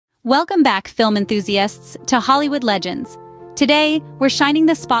Welcome back, film enthusiasts, to Hollywood Legends. Today, we're shining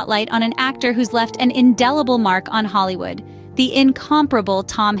the spotlight on an actor who's left an indelible mark on Hollywood, the incomparable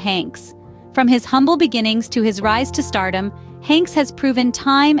Tom Hanks. From his humble beginnings to his rise to stardom, Hanks has proven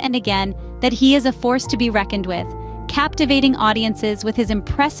time and again that he is a force to be reckoned with, captivating audiences with his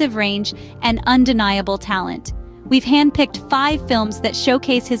impressive range and undeniable talent. We've handpicked 5 films that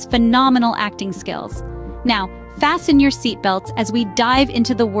showcase his phenomenal acting skills. Now, fasten your seatbelts as we dive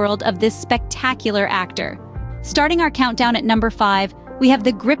into the world of this spectacular actor. Starting our countdown at number 5, we have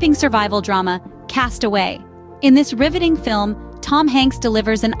the gripping survival drama, Cast Away. In this riveting film, Tom Hanks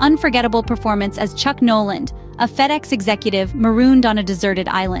delivers an unforgettable performance as Chuck Noland, a FedEx executive marooned on a deserted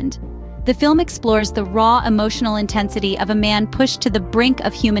island. The film explores the raw emotional intensity of a man pushed to the brink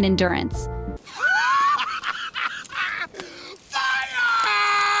of human endurance.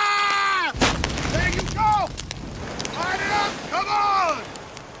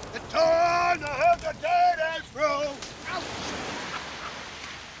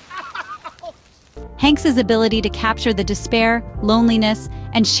 Hanks's ability to capture the despair, loneliness,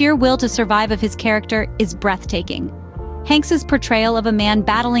 and sheer will to survive of his character is breathtaking. Hanks's portrayal of a man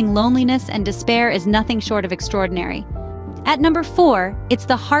battling loneliness and despair is nothing short of extraordinary. At number 4, it's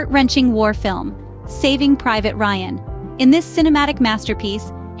the heart-wrenching war film, Saving Private Ryan. In this cinematic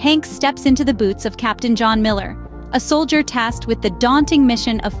masterpiece, Hanks steps into the boots of Captain John Miller, a soldier tasked with the daunting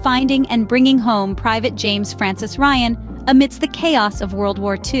mission of finding and bringing home Private James Francis Ryan amidst the chaos of World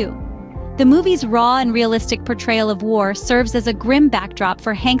War II. The movie's raw and realistic portrayal of war serves as a grim backdrop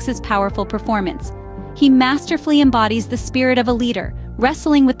for Hanks's powerful performance. He masterfully embodies the spirit of a leader,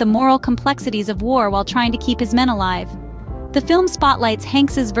 wrestling with the moral complexities of war while trying to keep his men alive. The film spotlights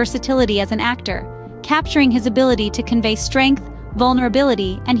Hanks's versatility as an actor, capturing his ability to convey strength,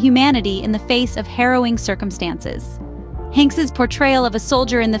 vulnerability, and humanity in the face of harrowing circumstances. Hanks's portrayal of a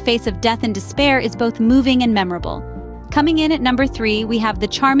soldier in the face of death and despair is both moving and memorable. Coming in at number 3, we have the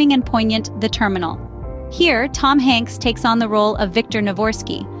charming and poignant The Terminal. Here, Tom Hanks takes on the role of Victor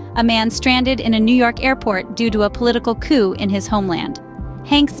Navorsky, a man stranded in a New York airport due to a political coup in his homeland.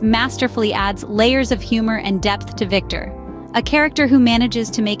 Hanks masterfully adds layers of humor and depth to Victor, a character who manages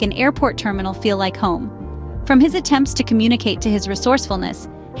to make an airport terminal feel like home. From his attempts to communicate to his resourcefulness,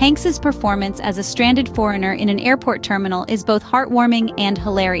 Hanks's performance as a stranded foreigner in an airport terminal is both heartwarming and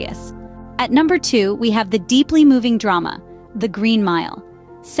hilarious. At number 2, we have the deeply moving drama, The Green Mile.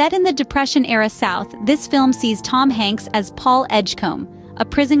 Set in the Depression-era South, this film sees Tom Hanks as Paul Edgecombe, a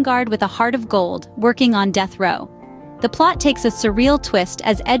prison guard with a heart of gold, working on death row. The plot takes a surreal twist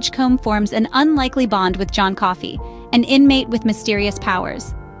as Edgecombe forms an unlikely bond with John Coffey, an inmate with mysterious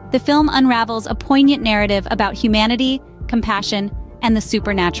powers. The film unravels a poignant narrative about humanity, compassion, and the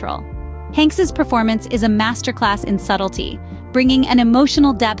supernatural. Hanks's performance is a masterclass in subtlety, bringing an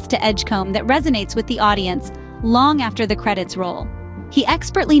emotional depth to Edgecombe that resonates with the audience long after the credits roll. He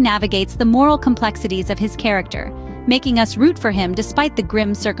expertly navigates the moral complexities of his character, making us root for him despite the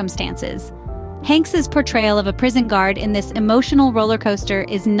grim circumstances. Hanks's portrayal of a prison guard in this emotional roller coaster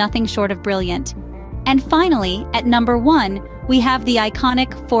is nothing short of brilliant. And finally, at number 1, we have the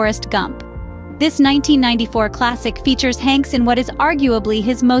iconic Forrest Gump. This 1994 classic features Hanks in what is arguably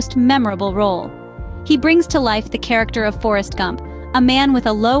his most memorable role. He brings to life the character of Forrest Gump, a man with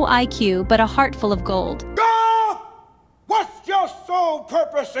a low IQ but a heart full of gold. Go! What's your sole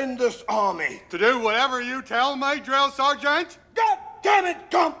purpose in this army? To do whatever you tell me, Drill Sergeant. God damn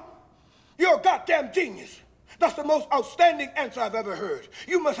it, Gump! You're a goddamn genius. That's the most outstanding answer I've ever heard.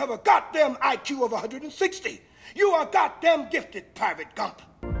 You must have a goddamn IQ of 160. You are goddamn gifted, Private Gump.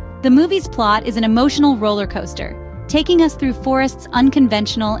 The movie's plot is an emotional roller coaster, taking us through Forrest's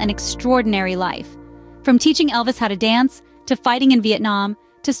unconventional and extraordinary life. From teaching Elvis how to dance, to fighting in Vietnam,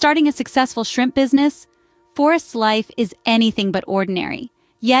 to starting a successful shrimp business, Forrest's life is anything but ordinary.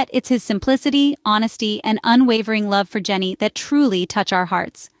 Yet it's his simplicity, honesty, and unwavering love for Jenny that truly touch our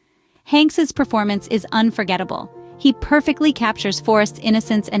hearts. Hanks's performance is unforgettable. He perfectly captures Forrest's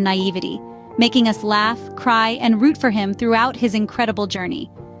innocence and naivety, making us laugh, cry, and root for him throughout his incredible journey.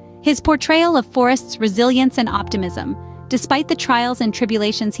 His portrayal of Forrest's resilience and optimism, despite the trials and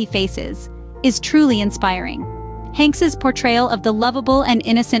tribulations he faces, is truly inspiring. Hanks's portrayal of the lovable and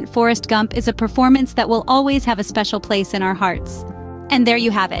innocent Forrest Gump is a performance that will always have a special place in our hearts. And there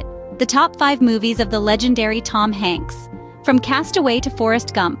you have it, the top 5 movies of the legendary Tom Hanks. From Cast Away to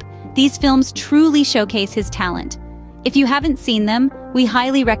Forrest Gump, these films truly showcase his talent. If you haven't seen them, we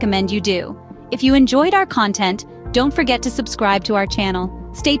highly recommend you do. If you enjoyed our content, don't forget to subscribe to our channel.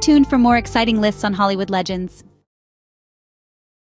 Stay tuned for more exciting lists on Hollywood Legends.